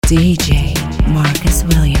DJ Marcus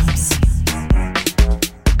Williams.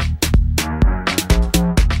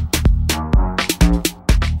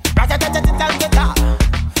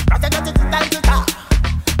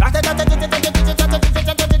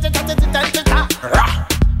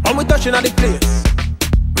 When we touching on the place,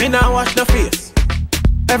 we now wash the face.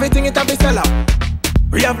 Everything it have be sell out.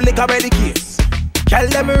 We have liquor by the case. Tell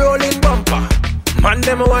them rolling bumper, man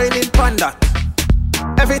them whining panda.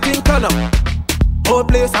 Everything turn up, whole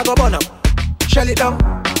place I go burn up. Shell it down,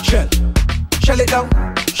 shell it down,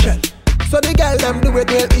 shell. So the girl them do it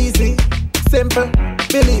real easy, simple,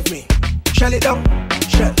 believe me. Shell it down,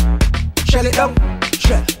 shell it down,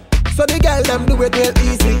 shell. So the girl them do it real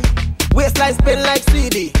easy. Waistline spin like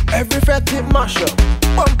CD, every fret hit mash up.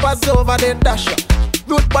 Bumpers over the dash up.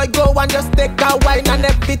 Root boy go and just take a wine and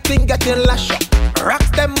everything getting lash up. Rocks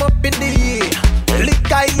them up in the air,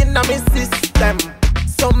 liquor in my system.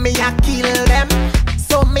 So me a kill them,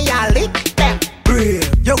 so me a lick them. Brave,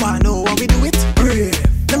 you wanna know how we do it? Brave,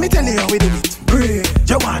 let me tell you how we do it. Brave,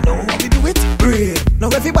 you wanna know how we do it? Brave, now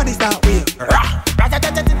everybody start with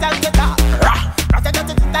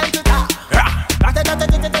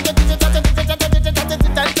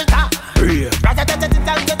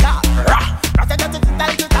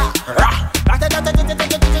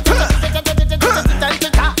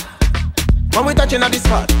when we touching at this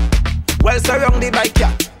spot, well surrounded by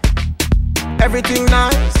cat. Everything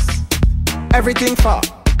nice, everything far.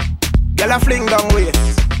 Girl I fling down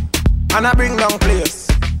waist, and I bring down place.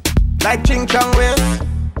 Like ching chong waist,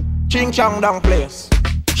 ching chong down place.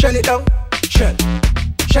 Shell it down, shell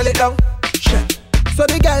it down, shell. So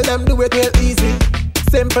the girl them do it real easy,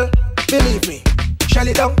 simple, believe me. Shell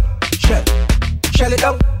it down, shell it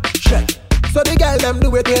down, shell. So the girl them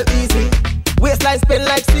do it real easy. Waistline spin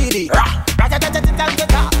like CD.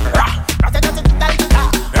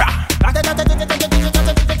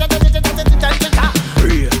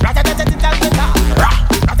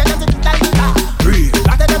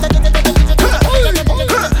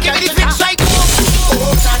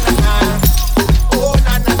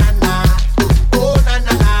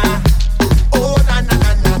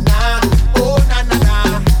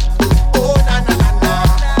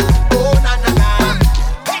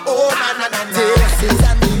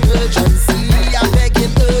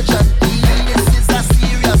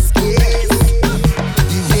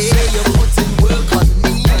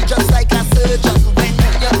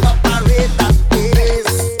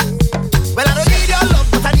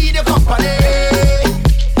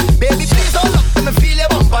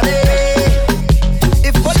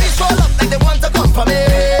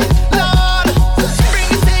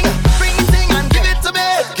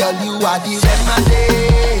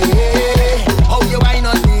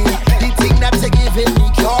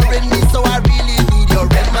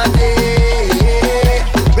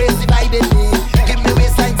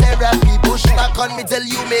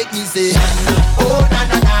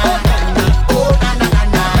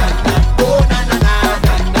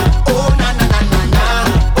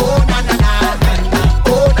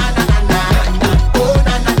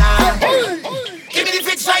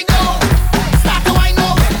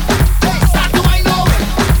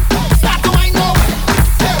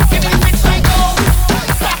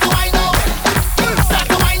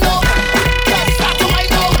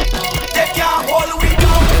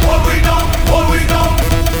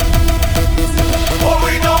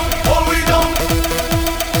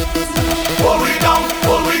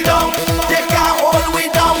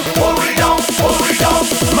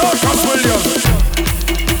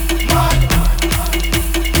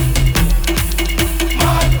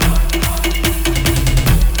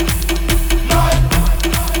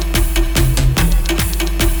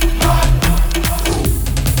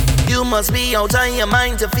 Must be out of your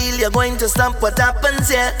mind to feel you're going to stop what happens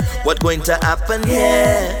here. What going to happen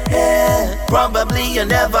here? Probably you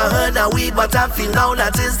never heard of we, but I feel now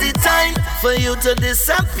that is the time for you to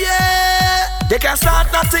disappear. They can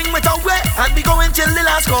start nothing without way, and be going till the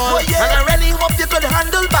last call. And I really hope you could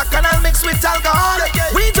handle back, and I'll mix with alcohol.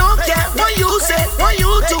 We don't care what you say, what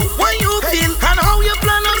you do, what you feel, and how you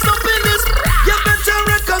plan on stopping this. You better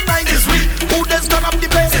recognize it's we. Who does turn up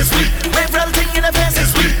the place? It's we. Wave everything in the face.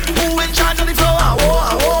 It's we. Who in charge of the floor?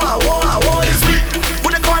 It's we. Who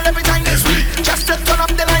they call every time? It's we. Just to turn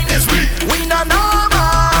up the line. It's we. We not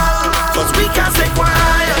normal, cause we can't stay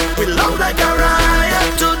quiet. We love like a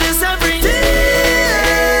riot to this every day.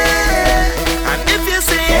 And if you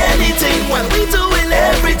say anything, well we doing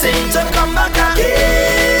everything to come back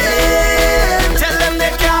again. Tell them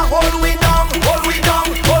they can't hold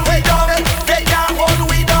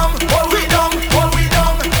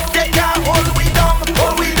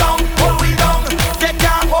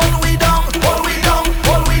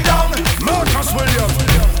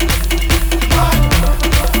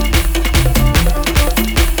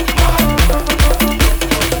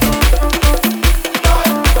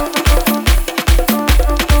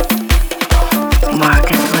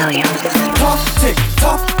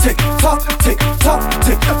tick tock, tick tock,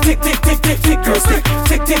 tick tick tick tick tick tick girl stick,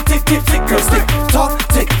 tick tick tick tick tick girl stick, tock,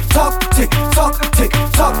 tick tock, tick tock, tick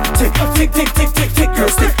tock, tick tick tick tick tick tick girl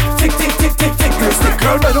stick, tick tick tick tick tick girl stick.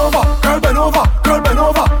 Girl bend over, girl bend over, girl bend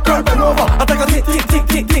over, girl bend over. I take a tick tick tick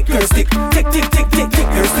tick tick girl stick, tick tick tick tick tick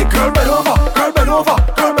girl stick. Girl bend over, girl bend over,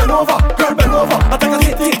 girl bend over, girl bend over. I take a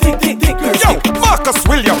tick tick tick tick tick girl stick. Yo, Marcus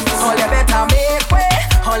Williams. All you better make way,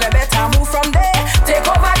 all you better move from there. Take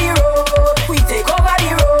over the road, we take over the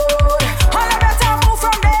road. All you better move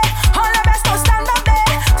from there, all you best to stand up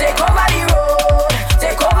there. Take over the road,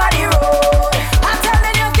 take over the road. I'm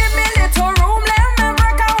telling you, give me little room, let me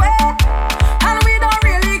break away. And we don't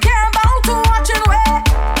really care about to watching way.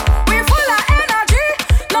 We full of energy,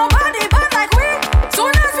 nobody bad like we.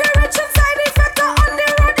 Soon as we reach inside the factor on the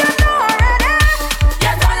road, you know already.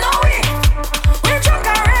 You don't know we drunk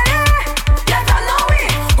already. You don't know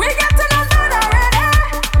we getting on bad already.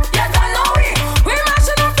 You don't know we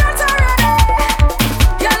mashing up dance already.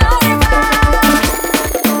 You know we bad.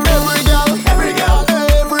 Every girl, every girl,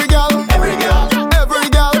 every girl, every girl, every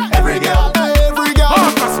girl, every girl, every girl.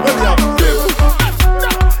 Marcus Williams. Dip,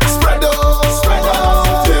 spread out,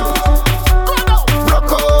 dip,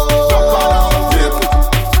 rock out, dip,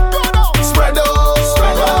 spread out,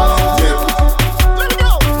 dip,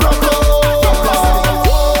 rock out.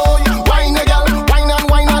 Oh, wine a gal, wine and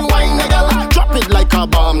wine and wine a gal. Drop it like a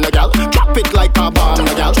bomb, a gal. Drop it like a bomb,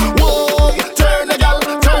 a gal. Whoa, turn a gal,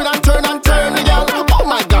 turn and turn and turn a gal. Oh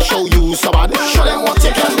my gosh, show you so bad. Show them what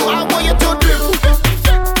you can do. I want you to dip,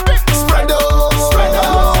 spread out,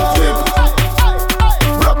 dip,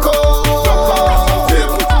 rock out,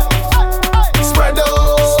 dip, spread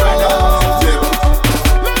out, dip,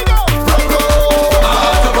 rock out.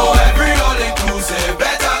 I go every all inclusive.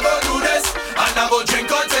 Better go do this, and I go drink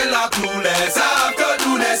until I'm clueless. I have to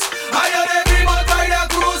do this. I heard every month by the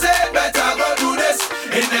cruise it. Better go do this.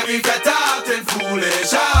 In every fete acting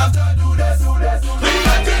foolish. I have to do this, do this. We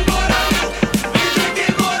getting more than you. We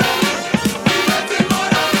drinking more than you. We getting more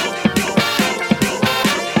than you. We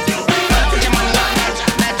getting more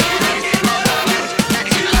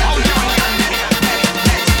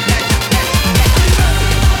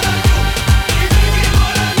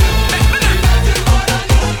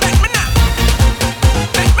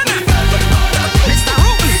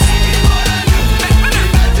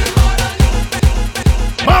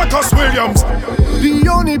Marcus Williams. The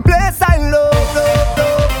only place I love,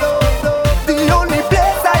 the only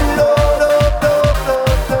place I love,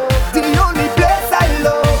 the only place I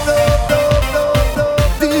love,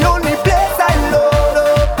 the only place I love.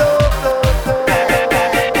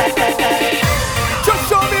 Just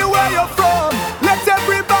show me where you're from, let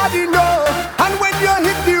everybody know. And when you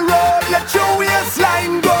hit the road, let your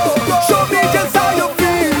waistline go. Show me just how you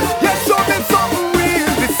feel, yeah, show me something real.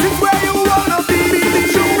 This is where you wanna be. Let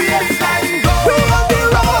your waistline go. We on the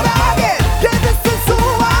road again, yeah, this is who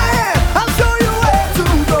I am. I'll show you where to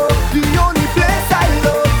go. The only place I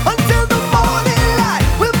love, until the morning light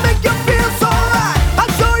will make you feel so right.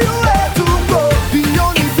 I'll show you where to go. The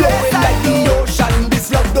only place I like the ocean, this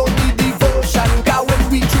love don't need devotion. 'Cause when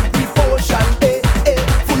we trip we potion,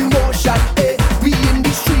 full motion, we in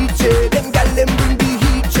the street, them gal them bring the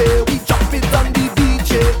heat, we drop it on the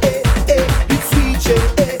DJ, it's sweet,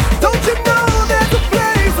 don't you know there's a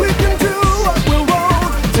place we can do what we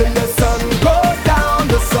want till the sun goes down,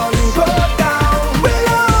 the sun goes down. We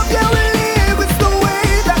love, yeah, we live, it's the way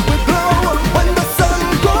that we glow. When the sun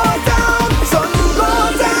goes down,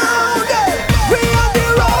 yeah. We on the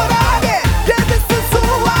road again, yeah, this is who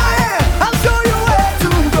I am. I'll show you where to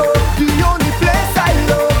go. The only place I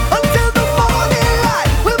love, until the morning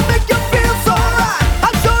light will make you feel so right.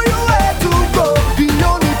 I'll show you where to go. The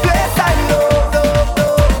only place I love,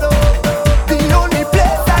 the only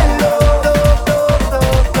place I love,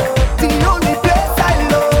 the only place I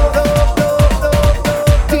love,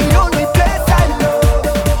 the only place I love.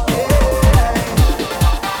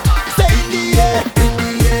 Stay in the air,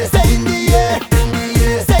 stay in the air,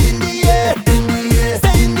 stay in the air, stay in the air,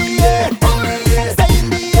 stay in the air,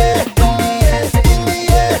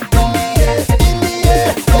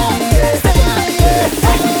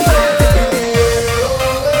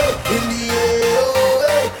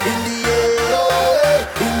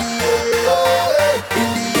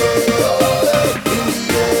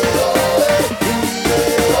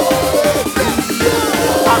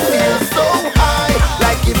 I feel so high,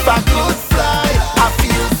 like if I could fly. I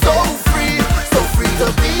feel so free to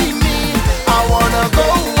be me. I wanna go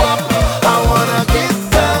up, I wanna get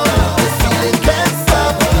down. This feeling can't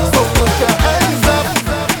stop, so put your hands up.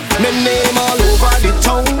 My name all over the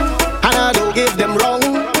town, and I don't give them wrong.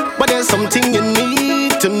 But there's something you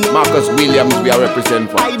need to know. Marcus Williams, we are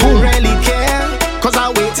represent for. I don't really care, cause I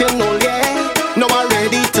waiting all year. Now I'm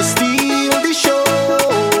ready to steal the show.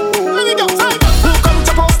 Who come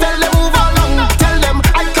to post, tell them move along. Tell them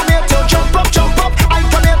I come here to jump up, jump up. I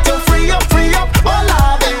come here to free up, all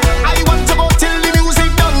of it. I want to go till the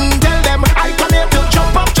music done. Tell them I come here to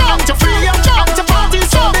jump up, jump to free up, jump to party.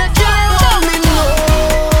 So they can't hold me, no.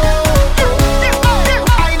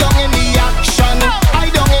 I don't in the action,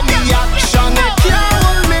 I don't in the action. They can't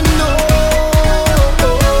hold me, no.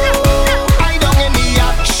 I don't in the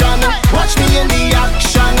action. Watch me in the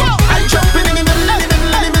action. I jump in the middle,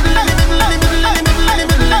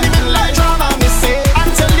 drama me say. I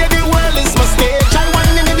tell you the world is my stage. I want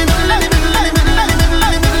in the middle,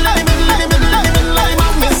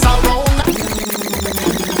 miss around.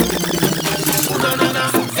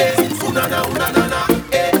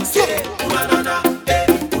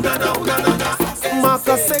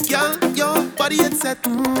 Marcus say, girl, your body it's set.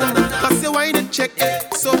 Cause you wine and check.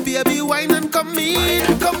 So baby, wine and come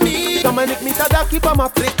in, come in. Dominic me tada keep on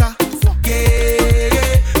Africa.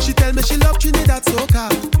 Yeah, she tell me she love Trinidad Soca.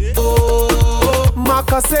 Oh,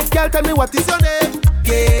 Marcus said, girl, tell me what is your name?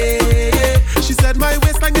 Yeah, she said my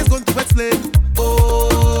waistline is going to explain.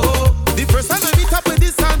 Oh, the first time I meet up with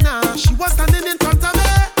this Anna, she was standing in front of me,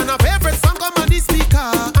 and her favorite song come on the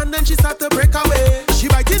speaker, and then she start to break away. She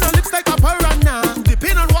biting her lips like a piranha,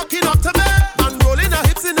 dipping and walking up to me, and rolling her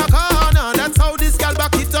hips in a corner. That's how this girl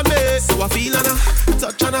back hit on me. So I feel on her,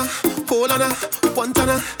 touch on her, hold on her, want on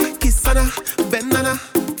her, kiss on her, bend on her.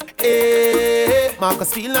 Hey,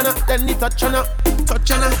 Marcus feel on her, then he touch on her,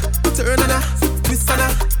 turn on her, twist on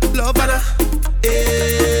her, love on her.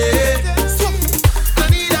 Hey, so I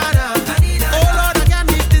need her. Oh Lord, I can't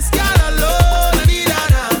leave this girl alone. I need her.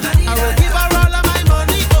 I will give her all of my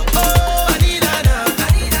money. Oh, I need her.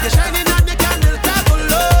 You're shining on the candle top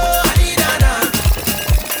low. I need her.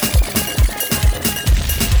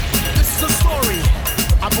 This is a story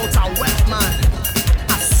about a wet man,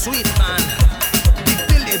 a sweet man, the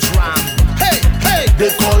village ram. Hey, they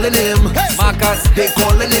calling him Marcus, they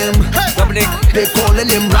calling him Dominic, they calling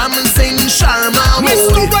him Ram and Singh Sharma.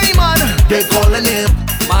 Mr. Raymond, they calling him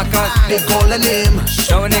Marcus, they calling him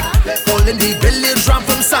Dominic, they calling the village ram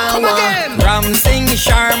from Sawa. Ram Singh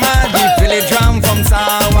Sharma, the village ram from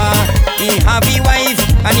Sawa. He have a wife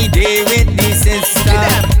and he day with the sister.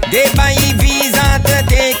 They buy a visa to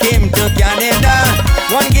take him to Canada.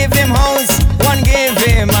 One give him house, one give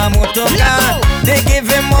him a motor car. They give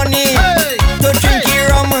him money to drink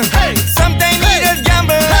rum. Sometimes he just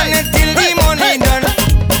gamble until the money done.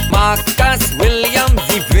 Marcus Williams,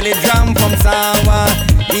 the village ram from Sawa.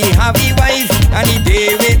 He have a wife and he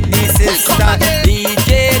day with the sister.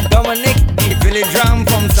 DJ Dominic, the village ram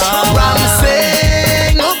from Sawa. Ram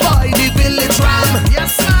sing, oh boy, the village ram.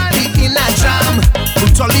 Yes, man. The inner jam,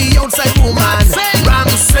 put all the outside woman. Ram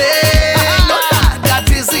sing, oh, that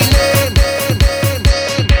is the name.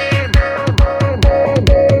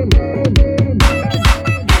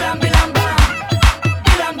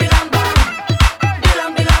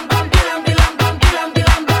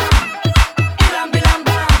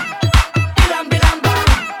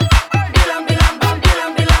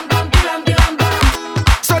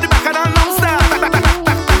 So the back of the non stop, back of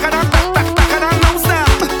the non stop.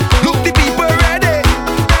 Look the people ready.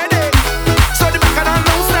 So the back of the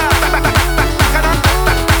non stop, back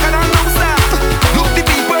of the non stop. Look the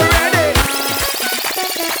people ready.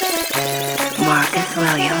 Marcus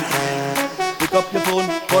Williams. Pick up your phone,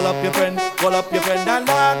 call up your friend and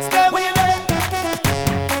ask them where you there.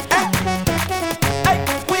 Hey,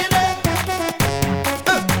 where you there?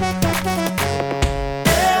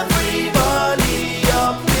 Everybody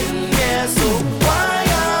up in here, so why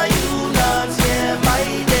are you not here, my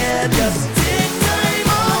dear? Just take time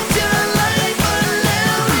out your life and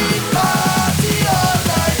let me party all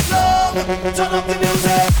night long. Turn up the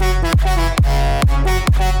music.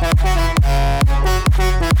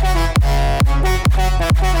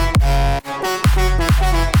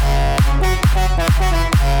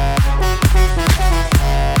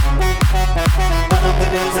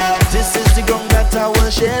 This is the ground that I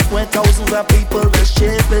worship, where thousands of people will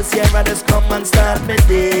shape. This year I just come and start my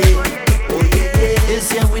day. Oh yeah,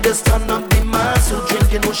 this year we just turn up the mass, who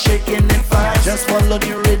drinking, who shaking and fast. Just follow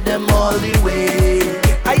the rhythm all the way.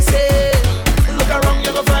 I say, look around,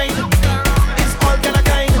 you go find it's all kind of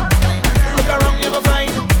kind. Look around, you go find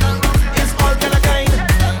it's all kind of kind.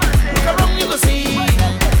 Look around, you go see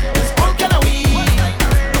it's all kind of weed.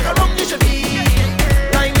 Look around, you should be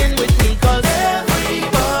lining with me, 'cause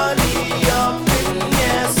everybody up in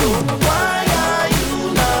here. So why are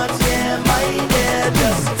you not here, my dear?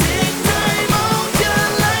 Just take time out your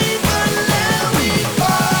life and let me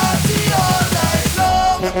party.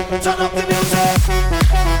 turn up the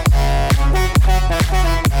music.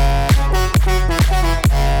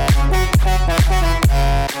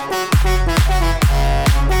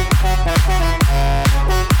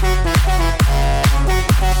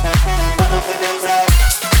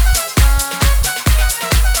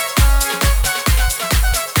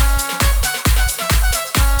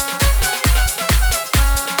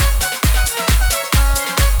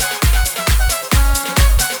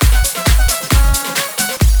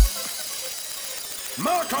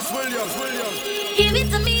 Give it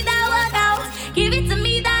to me that workout. Give it to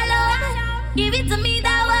me that love. Give it to me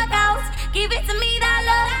that workout. Give it to me that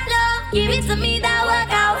love. Give it to me that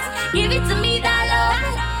workout. Give it to me that love.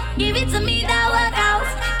 Give it to me that workout.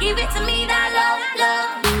 Give it to me that love.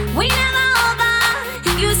 We never over.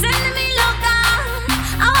 You sending me loca.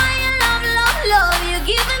 I want your love. You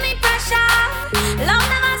giving me pressure. Love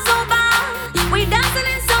never sober. We dancing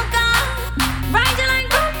in soca. Riding like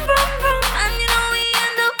vroom vroom vroom. And you know we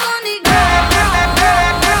end up on the ground.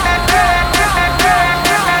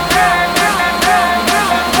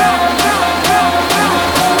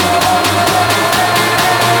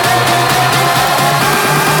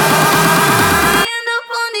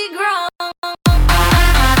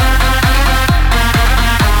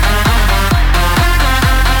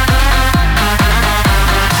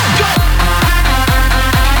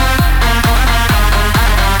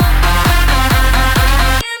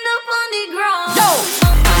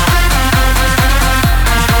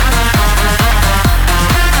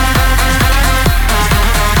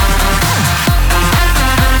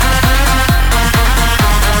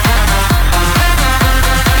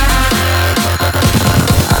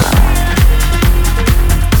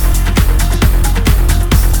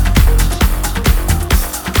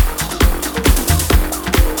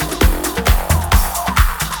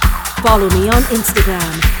 Follow me on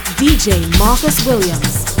Instagram, DJ Marcus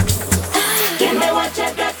Williams. Give me what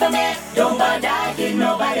you got for me. Don't bother give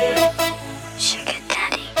nobody. Sugar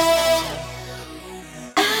daddy.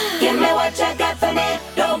 Give me what you got for me.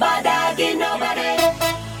 Don't bother give nobody.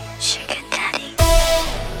 Sugar daddy.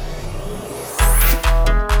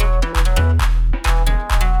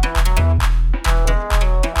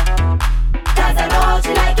 Cause I know how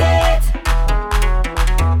you like it.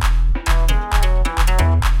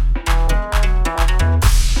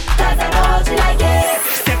 Cause I know how you like it.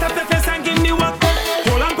 Set up the face and give me work.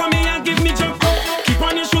 Hold on for me and give me jump. Keep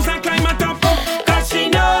on your shoes and climb a top. Cause she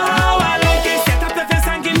know how I like it. Set up the face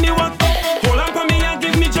and give me work. Hold on for me and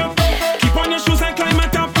give me jump. Keep on your shoes and climb a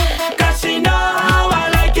top. Cause she know how I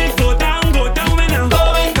like it. Go down when I'm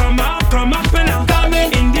going. Come up and I'm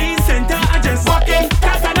coming. In the center I just walking.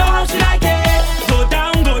 Cause I know how she like it. Go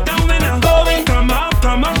down when I'm going. Come up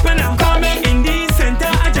and I'm coming. In the center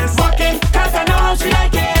I just walking. Cause I know how she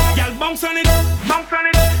like it. Y'all bounce on it,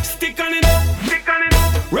 stick on it,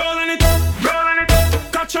 roll on it,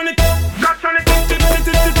 catch on it, tip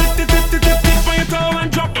on your toe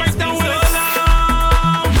and drop right down with it.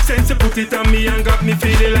 Since you put it on me and got me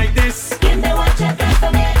feeling like this. Give me what you got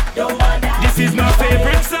for me. Don't bother. This is my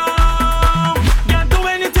favorite song. You do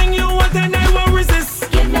anything you want and I won't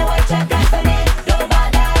resist. Give me what you got for me. Don't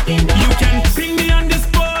bother give nobody. You can ping me on this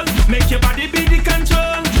ball, make your body be the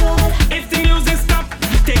control. If the music stop,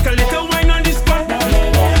 take a little wine on this spot.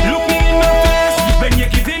 Look me in my face when you're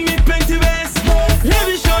giving me plenty ways. Let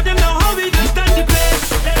me show them now how we just stand the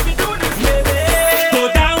place. Let me do this, baby. Go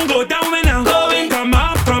down when I'm going. Come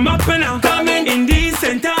up and I'm coming. In the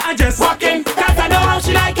center I just walking. Cause I know how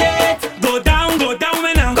she like it. Go down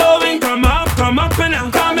when I'm going. Come up and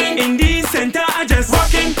I'm coming. In the center I just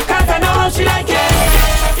walking. Cause I know how she like it.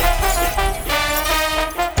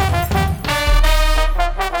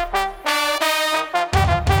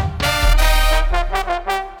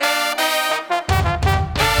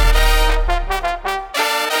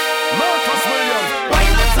 Marcus Williams. Why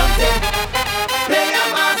not something? Play your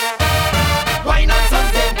mass. Why not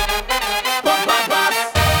something? Bump and pass.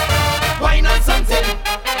 Why not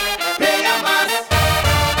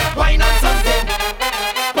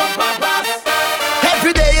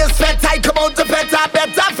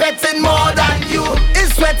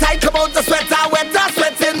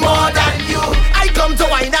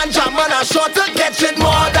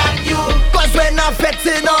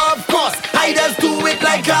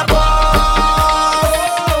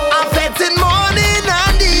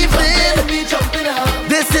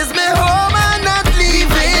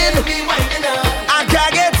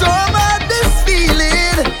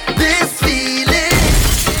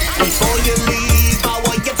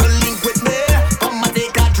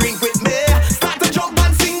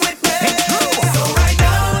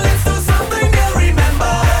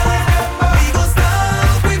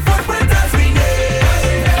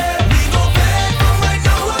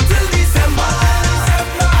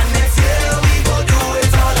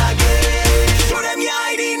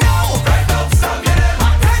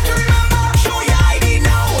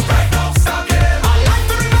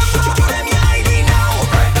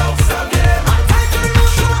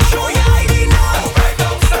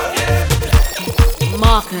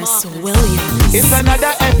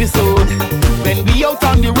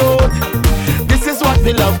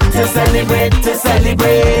celebrate, to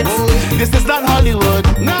celebrate. This is not Hollywood.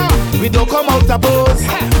 No, we don't come out to boast.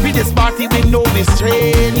 We this party with no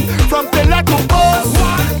restraint. From pillar to post,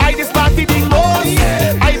 I this party the most.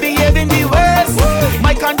 I behave in the worst.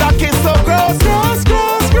 My conduct is so gross, gross,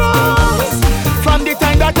 gross, gross. From the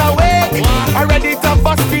time that I wake, I'm ready to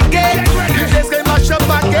bust the gate. You just get mash up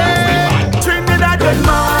again. Trinidad, good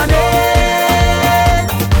morning.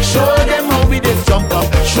 Show them how we this jump up.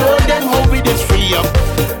 Show them how we this free up.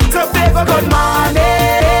 Tobago, good morning.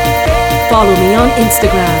 Follow me on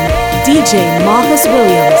Instagram, DJ Marcus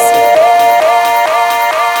Williams.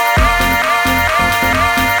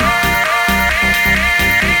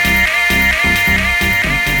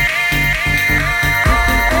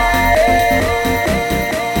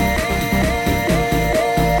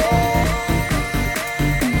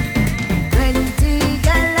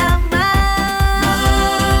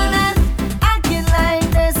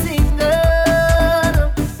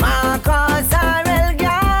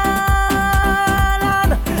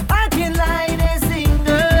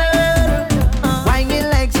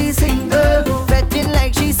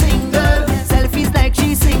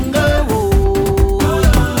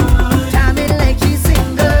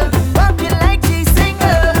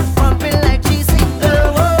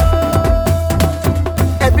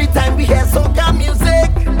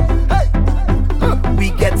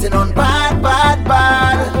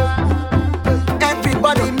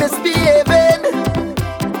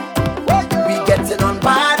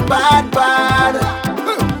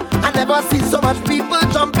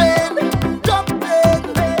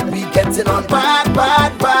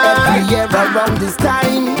 Around this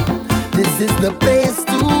time, this is the place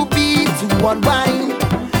to be, to unwind.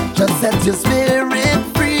 Just set your spirit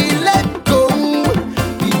free, let go.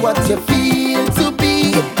 Be what you feel to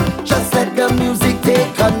be. Just let the music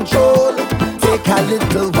take control. Take a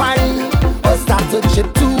little wine, or start to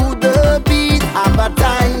chip to the beat. Have a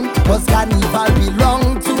time, cause carnival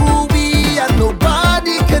belong to we, and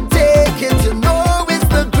nobody could take it. You know it's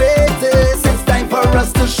the greatest. It's time for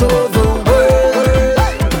us to show the world.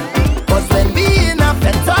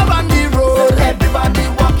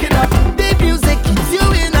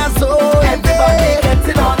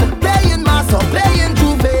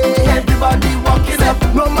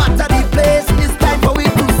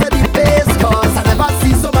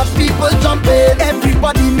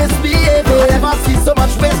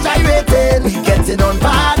 On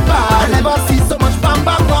bad, bad. I never see so much bam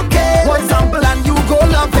bam walking. One sample and you go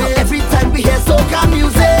love it. Every time we hear soca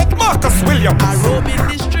music, Marcus Williams. I roam in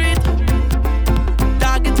the street,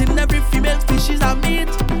 targeting every female species I meet.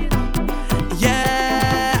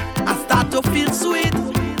 Yeah, I start to feel sweet,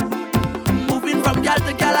 moving from girl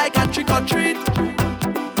to girl like a trick or treat.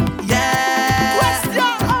 Yeah, question.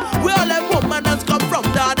 Where all them woman has come from,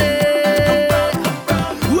 daddy?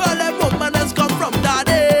 Where all them woman has come from,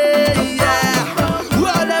 daddy?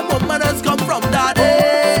 Come from daddy,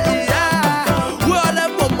 yeah. Where all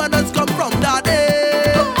them woman has come from,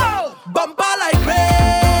 daddy. Bumper like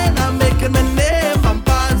rain, I'm making my name.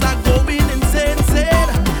 Bumpers are going insane,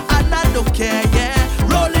 and I don't care, yeah.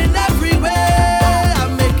 Rolling everywhere,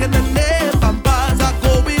 I'm making a name. Bumpers are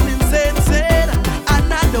going insane,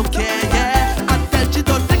 and I don't care, yeah. I tell you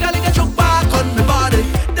don't take a look at your back on my body.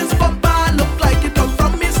 This bumper look like it come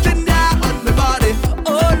from East India on my body.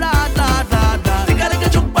 Oh la la la la, take a look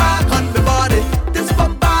at your back on my body. This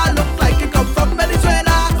bumper look like it come from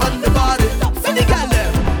Venezuela on the body. See the girl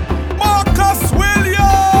there. Marcus Williams.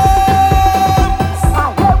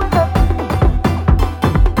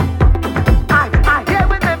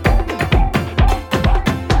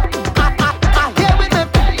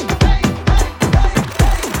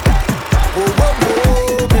 oh, oh,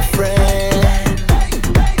 oh, my friend.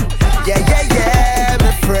 Yeah, yeah, yeah,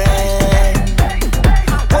 my friend.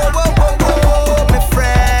 Oh, oh, oh, oh, my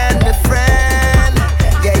friend, my friend.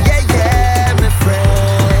 Yeah, yeah, yeah, my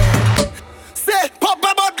friend. Say, pop a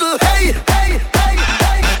bottle, hey, hey, hey,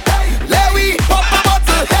 hey, hey. Let we pop a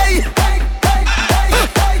bottle, hey, hey, hey, hey,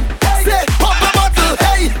 hey. Say, pop a bottle,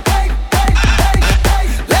 hey, hey, hey, hey, hey.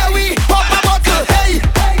 Let we pop a bottle, hey,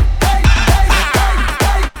 hey, hey, hey,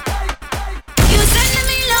 hey. You sending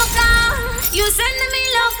me loca, you sending me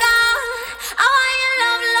loca. I want your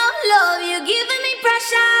love, love, love. You giving me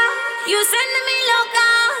pressure. You sending me loca,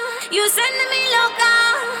 you sending me loca.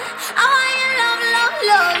 I want your love, love,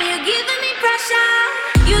 love. You giving me pressure.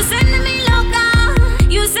 You sending me loca,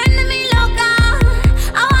 you sending me loca.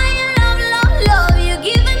 I want your love, love, love. You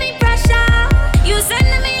giving me pressure. You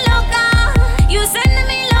sending me loca, you sending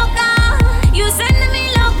me loca. You sending me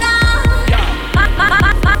loca.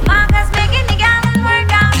 Marcus making the gal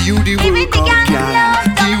work out. You the Giving the workout, gal gal. love.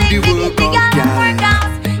 You the Giving the workout, gal gal. work out.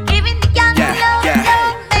 Giving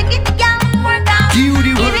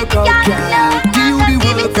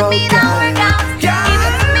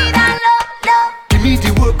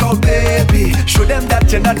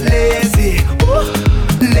lazy.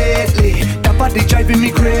 Lately, that body driving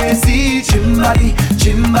me crazy. Gym body,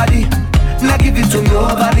 now give it to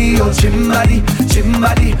nobody. Oh, gym body,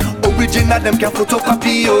 original them can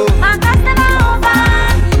photocopy. Oh, my customer over,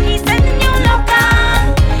 he's sending you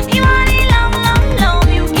local. He want it long,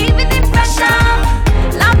 you give it the pressure.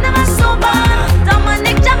 Love never sober,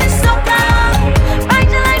 Dominic jam is soca. Ride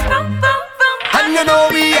your life from. And you know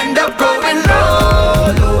we end up going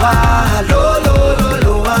low, lower, low,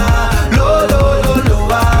 lower.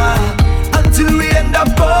 Until we end up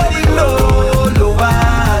going low, lower.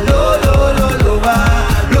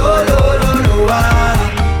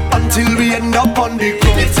 Until we end up on the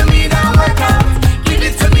ground. Give it to me that workout. Give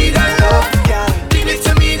it to me that love, girl. Give it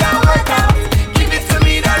to me that workout. Give it to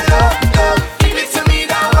me that love. Give it to me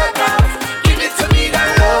that workout. Give it to me that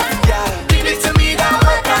love, girl. Give it to me that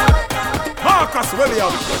workout. Marcus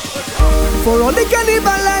Williams. For all the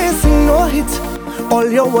carnival I sing no hit. All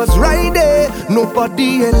you was right there.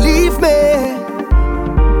 Nobody ain't leave me.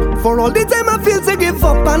 For all the time I feel to give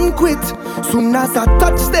up and quit. Soon as I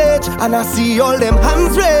touch stage and I see all them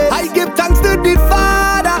hands raised, I give thanks to the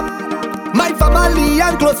Father. My family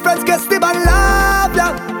and close friends can still and love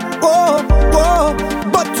ya. Oh,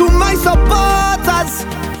 but to my supporters,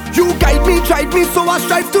 you guide me, tried me, so I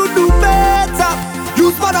strive to do better.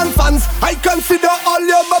 Use modern fans, I consider all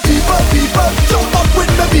you my people. Jump up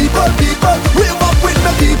with the people. Wave up with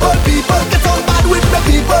the people. Get on bad with the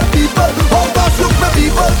people. Oh gosh, look the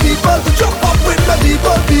people. Jump up with the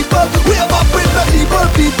people. Wave up with the people.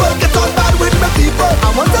 Get on bad with the people. I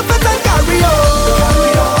want to fit and carry on.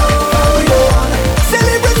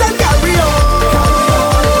 Celebrate and carry on.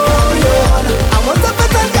 I want to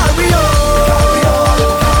fit and carry on.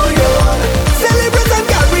 Celebrate and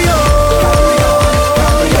carry on.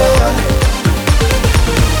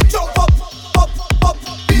 Jump up,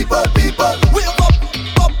 people. Wave up,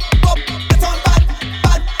 get on bad,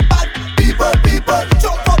 people.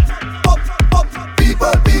 Jump up,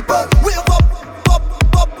 people. Wave up,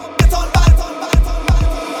 get on bad.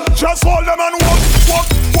 Just hold them and walk.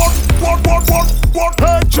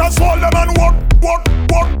 Hey, just hold them and walk.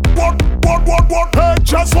 Hey,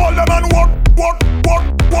 just hold them and walk.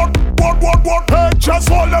 Hey, just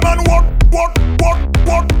hold them and walk.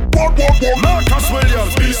 Marcus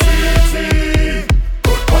Williams, BCT,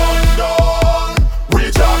 good one down. We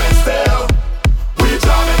jamming still.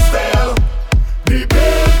 The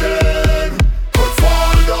building could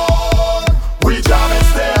fall down. We jamming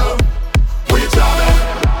still.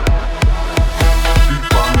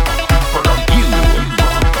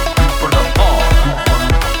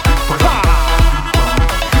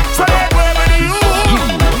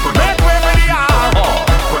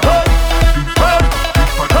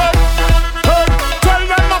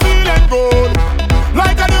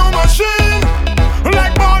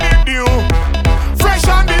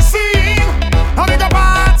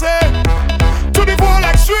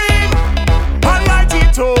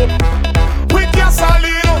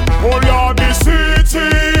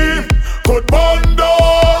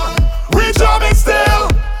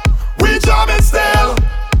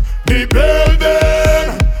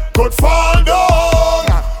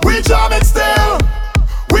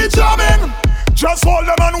 Just hold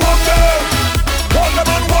them and walk there. Hold them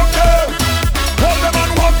and walk there. Hold them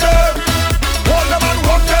and walk there. Hold them and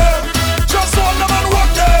walk there. Just hold them and walk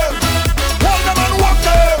there. Hold them and walk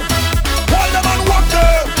there. Hold them and walk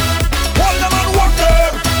there. Hold them and walk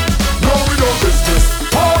there. No, we don't business.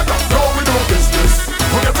 Oh, no, we don't business.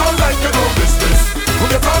 We get on like you don't business. We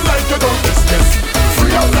get on like you don't business.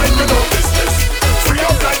 Free up like you don't business. Free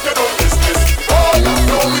up like you don't business. Oh,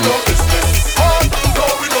 no, we don't business. Oh, no,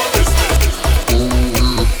 we don't business.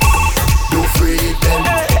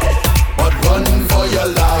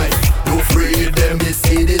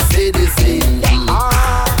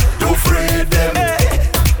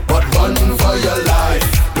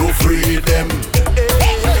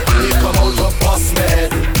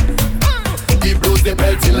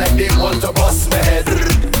 Like they want to bust my head.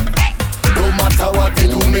 No matter what they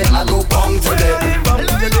do, me I go bang to them.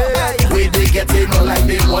 Way they get in, no like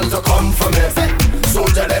they want to come for me.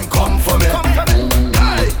 Soldier them come for me.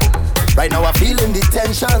 Right now I'm feeling the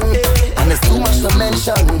tension, and there's too much to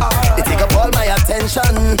mention. They take up all my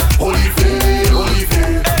attention. Holy faith,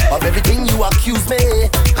 of everything you accuse me,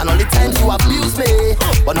 and all the times you abuse me,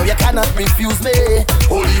 but no you cannot refuse me.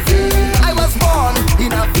 Holy faith, I was born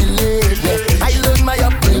in a village. I learned my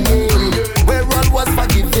upbringing, where all was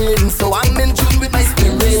forgiven. So I'm in tune with my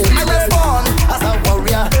spirit. I was born as a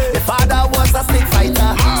warrior. The father was a snake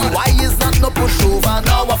fighter. So why is that no pushover?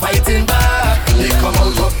 Now we're fighting back. They come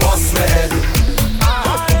out of boss man.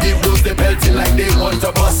 They blows the belting like they want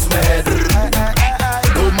to bust bust my head.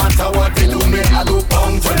 No matter what they do, me I go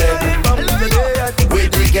bang to them. Where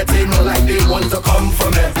they get in like they want to come for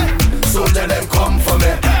me. So tell them come for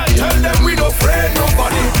me. Tell them we no friend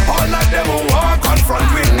nobody. All of them will walk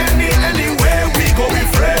confront with anywhere we go. We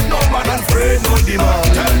friend no man and friend no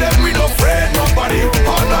demand. Tell them we no friend nobody.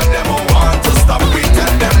 All of them will want to stop. We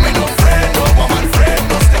tell them we no friend no woman friend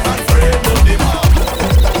no step and friend no demand.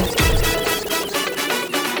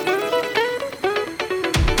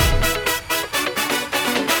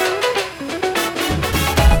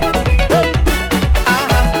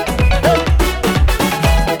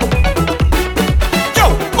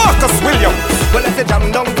 Well, I say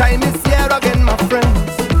jam down time is here again, my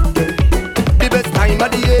friends. The best time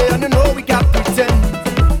of the year, and you know we can't pretend.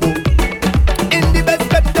 In the best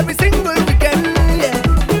bed every single weekend,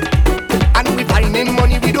 yeah. And we finding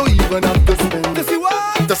money we don't even have to spend. To see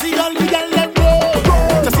what? To see all the girl them roll.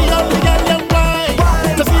 To see all the girl them wine.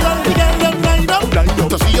 To see all the girl them line up.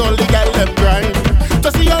 To see all the girl them grind. To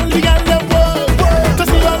see all the girl them roll. To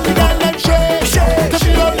see all the girl them shake. To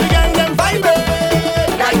see all the girl them vibrate.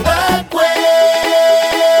 Like that way.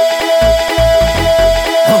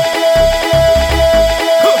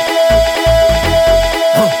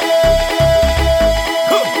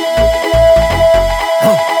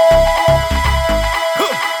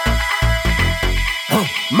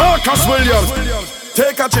 Marcus Williams.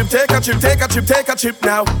 Take a chip, take a chip, take a chip, take a chip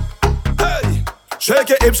now. Hey, shake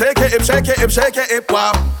it, hip, shake it, hip, shake it, hip, shake it, hip,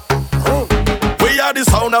 wow. We are the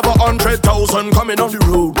sound of 100,000 coming on the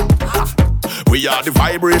road. We are the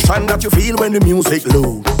vibration that you feel when the music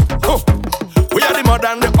loads. We are the mud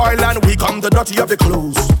and the oil and we come the dirty of the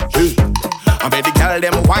clothes. I made the girl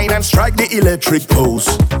them wine and strike the electric pose.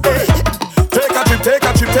 Take a chip, take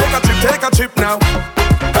a chip, take a chip, take a chip now.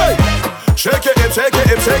 Hey. Shake it, hip, shake it,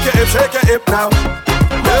 hip, shake it, hip, shake it, hip now.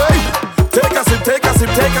 Hey, take a sip, take a sip,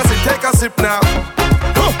 take a sip, take a sip now.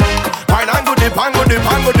 Pine and go dip, and go dip,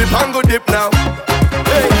 and go dip, and go dip now.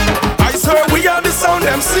 Hey, I swear we are the sound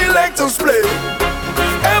them selectors play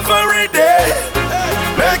every day,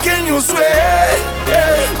 making you sway.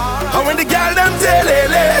 And when the girl them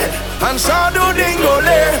telele and shadow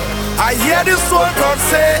dingole, I hear the soul crowd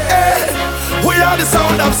say, we are the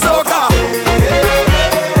sound of soca.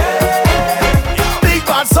 Big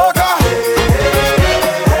bad soca.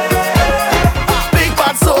 Big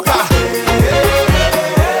bad soca.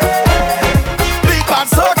 Big bad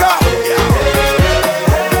soca.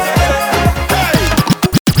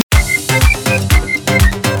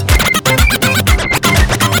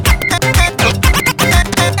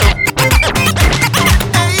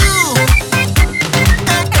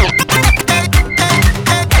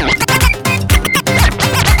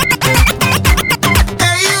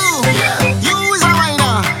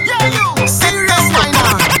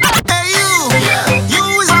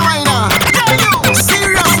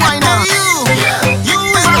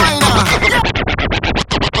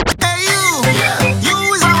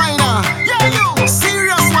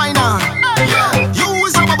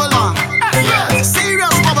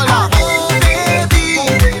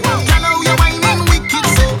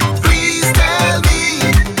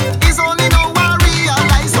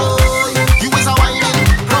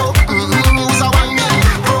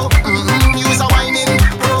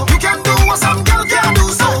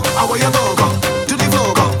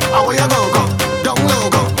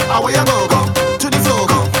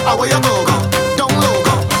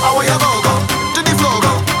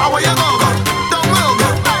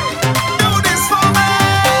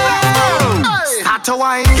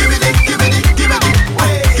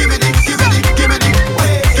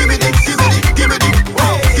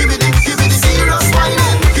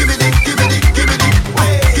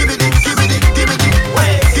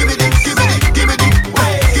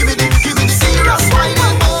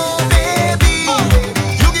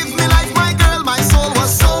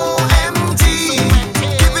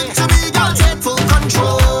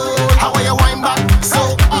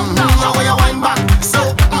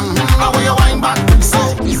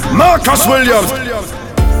 Marcus Williams.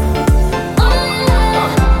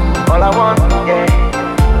 All I want, yeah.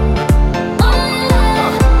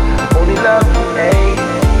 Only love, hey.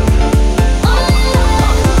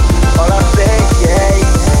 All I say, yeah.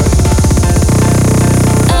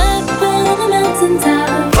 Up on the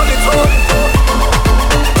mountaintop. Pull it up.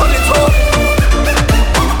 Pull it up.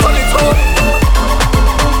 Pull it up.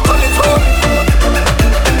 Pull it up. Pull it up.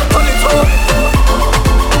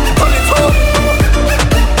 Pull it up.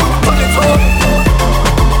 Pull it up.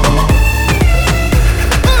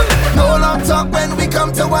 No long talk when we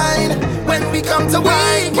come to wine. When we come to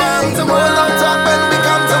wine, come to no long talk when we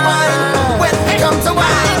come to wine. When we come to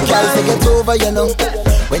wine, Girl, take it over, you know.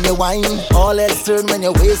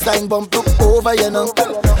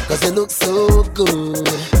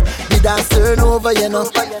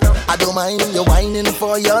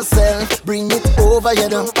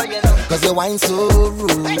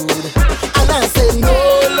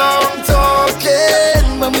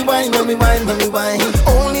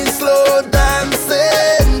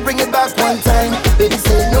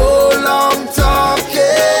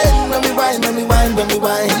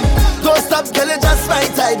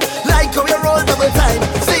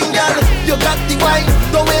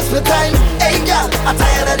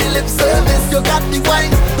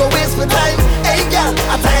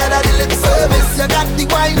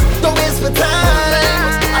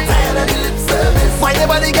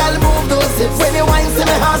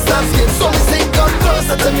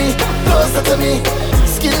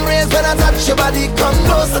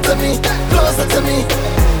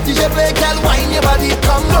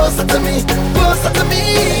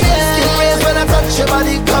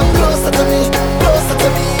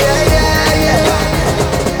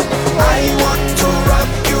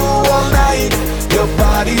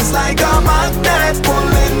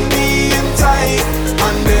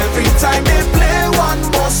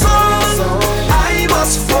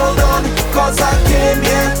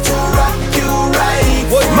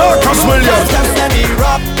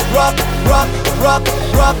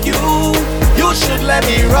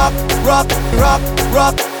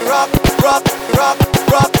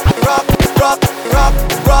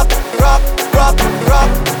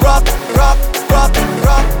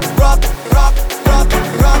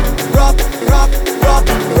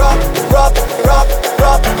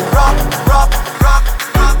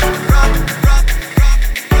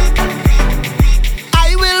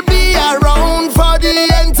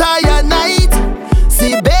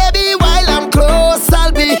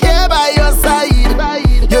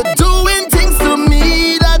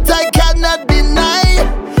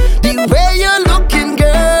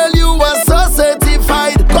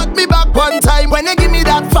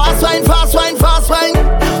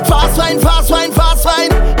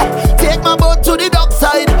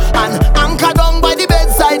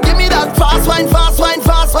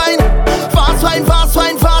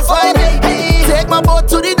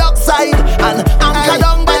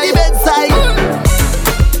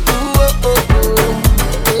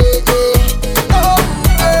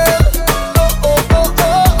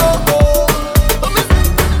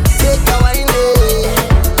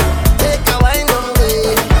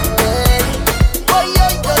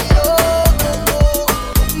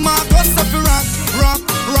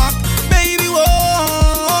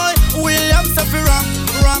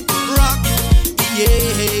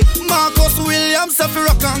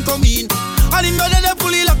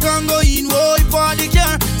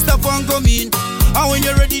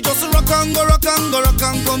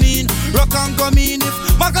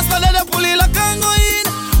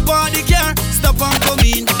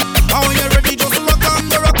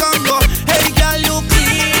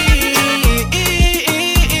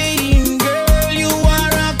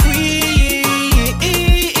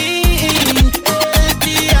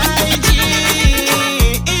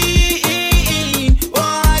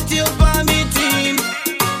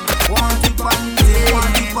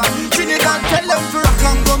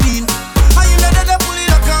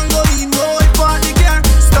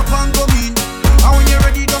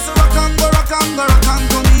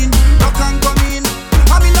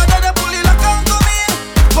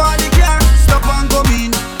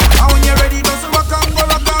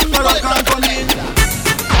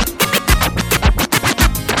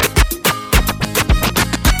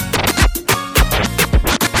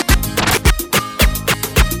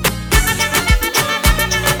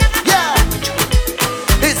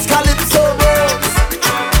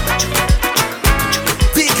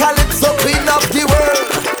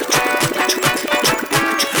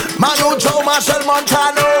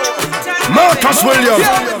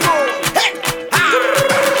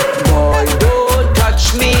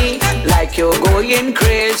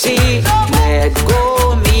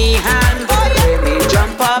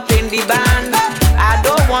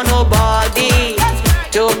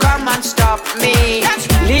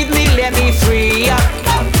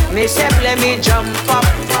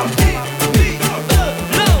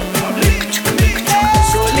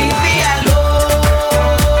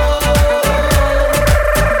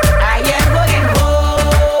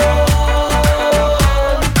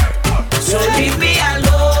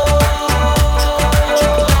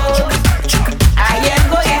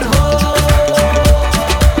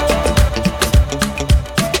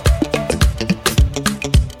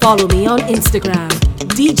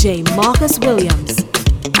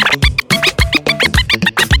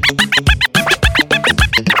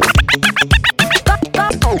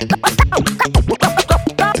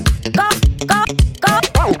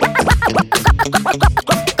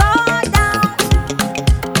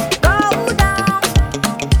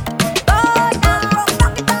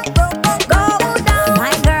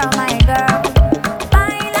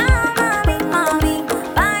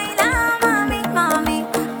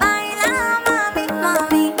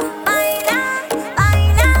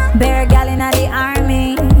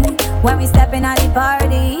 When we step in at the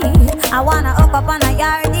party, I wanna hook up on a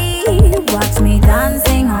yardie. Watch me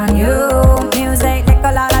dancing on you. Music take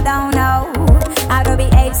a lot of down now. I don't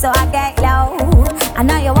behave so I get low. I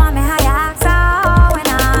know you want me how you act so when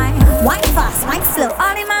I wine fast, wine slow.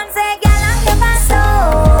 All the man say, girl, I'm your fast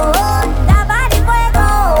slow. That body fuego.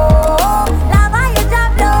 Love how you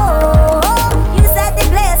drop low. You set the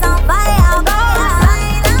place on fire. Go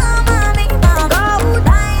dine, mommy, go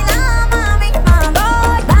dine, mommy, go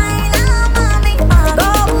dine, mommy, go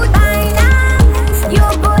dine. You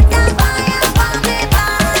put the fire on me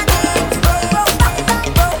body.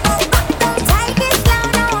 Take it slow,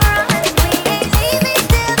 don't rush me. Leave it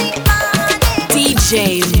till the morning. DJ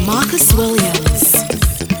Marcus Williams.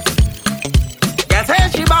 Yes, hey,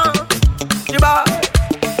 she bad.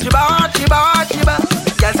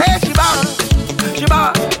 Yes, hey, she bad.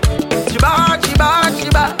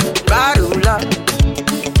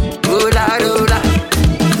 Ooh-la.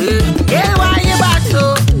 Yeah, why you bad so?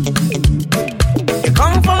 You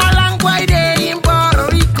come from a long way day in Puerto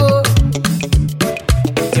Rico.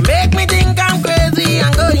 You make me think I'm crazy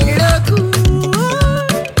and going loco.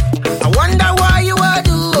 I wonder why you would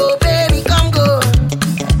do, oh baby, come go.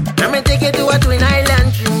 Let me take you to a twin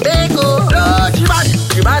island, Trimbago. Oh, she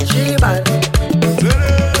bad.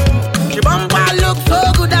 She bumper look so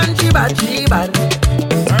good and she bad.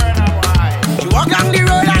 She walk down the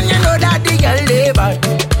road and you know that the girl they bad.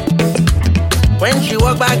 When she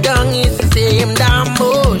walk back down, it's the same damn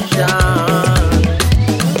motion.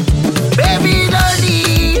 Baby, don't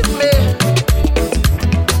leave me.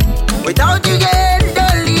 Without you, girl,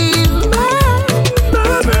 don't leave me.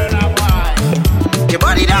 Your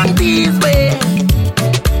body don't tease me.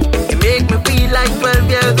 You make me feel like 12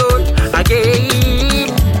 years old again.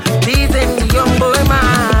 Teasing the young boy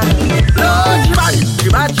man. No,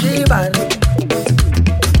 she bad.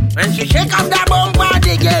 When she shake up that bumper,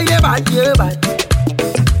 the girl, you bad.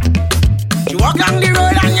 She walk down the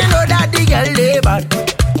road and you know that the girl, they bad.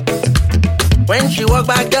 When she walk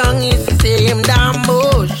back down, it's the same damn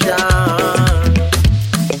motion.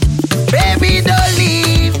 Baby, don't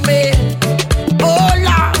leave me. Oh,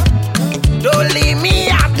 Lord, don't leave me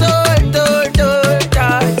at all.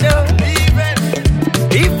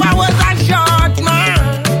 If I was a short man,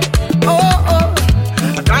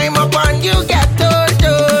 I climb up on you, get tall.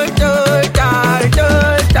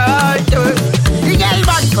 The girl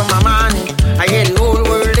bad for my money. I hear the whole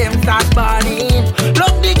world them start partying.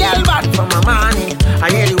 Look, the girl bad for my money. I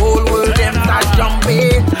hear the whole world them start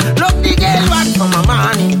jumping. Look, the girl bad for my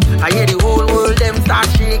money. I hear the whole world them start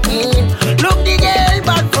shaking. Look, the girl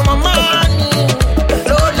bad for my money.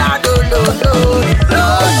 Lola, do.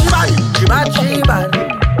 She bad.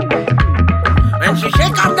 When she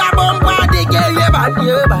shake up that bumper, the girl, you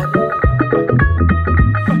bad.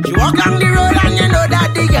 She walk down the road and you know that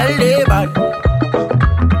the girl, they bad.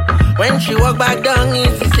 When she walk back down,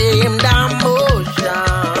 it's the same damn motion.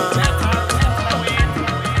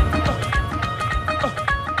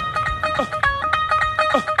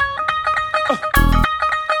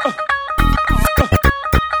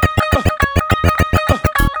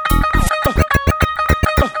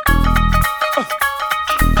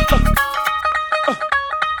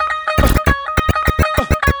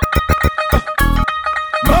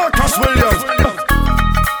 Marcus Williams.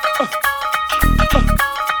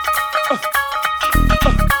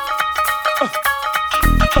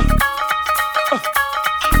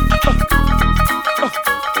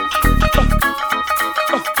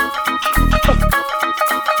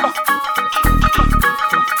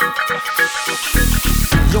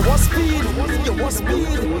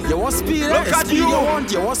 You want speed? Look at you.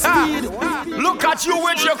 You want speed? Look at you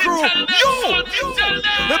with your crew. You.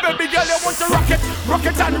 The baby girl, you want to rock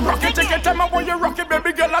it and rock it. Take your time, I want you rock it,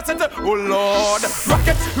 baby girl. I said, oh Lord, rock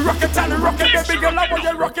it and rock it, baby girl. I want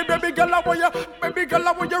you rock it, baby girl. I want you, baby girl.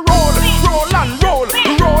 I want you roll and roll.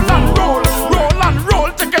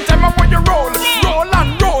 Take your time, I want you roll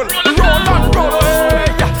and roll. Hey,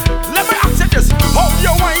 let me ask you this: how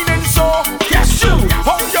you whining so? Yes, you.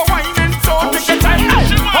 How you whining so? Take your time.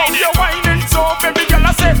 How you whining so, baby girl?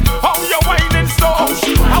 I said, how you whining so?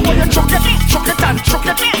 I want you chuck it and chuck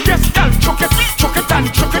it. Yes, girl, chuck it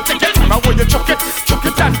and chuck it. Take your time. I want you chuck it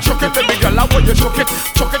and chuck it, baby girl. I want you chuck it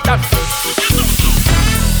and.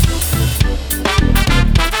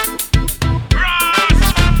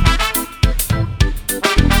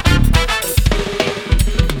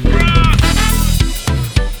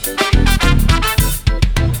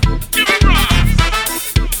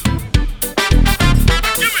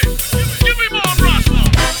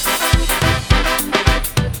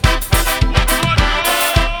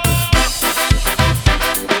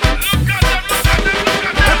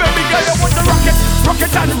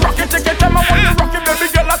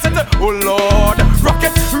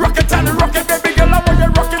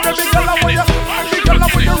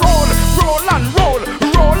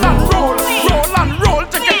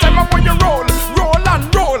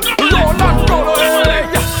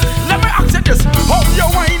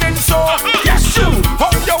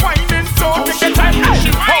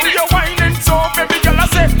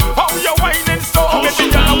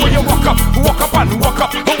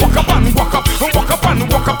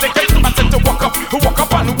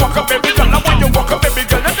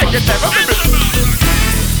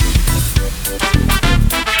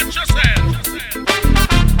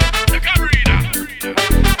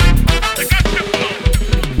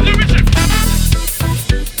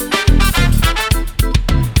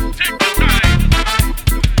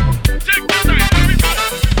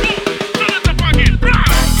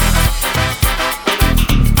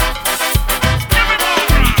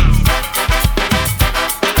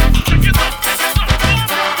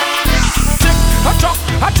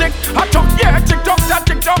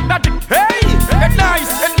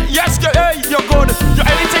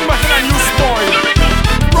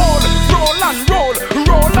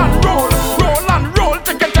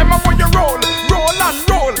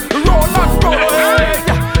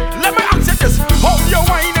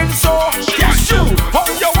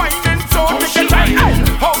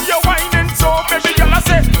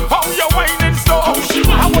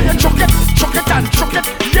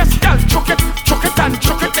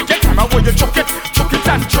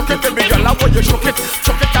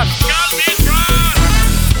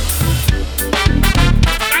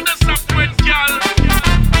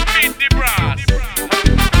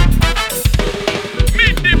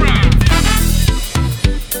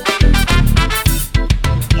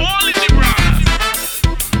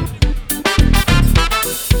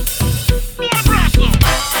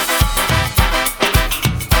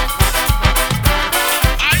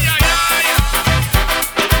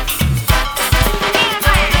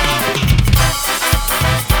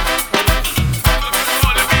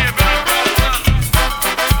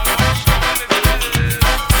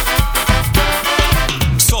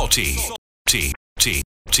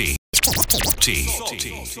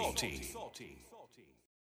 Salty.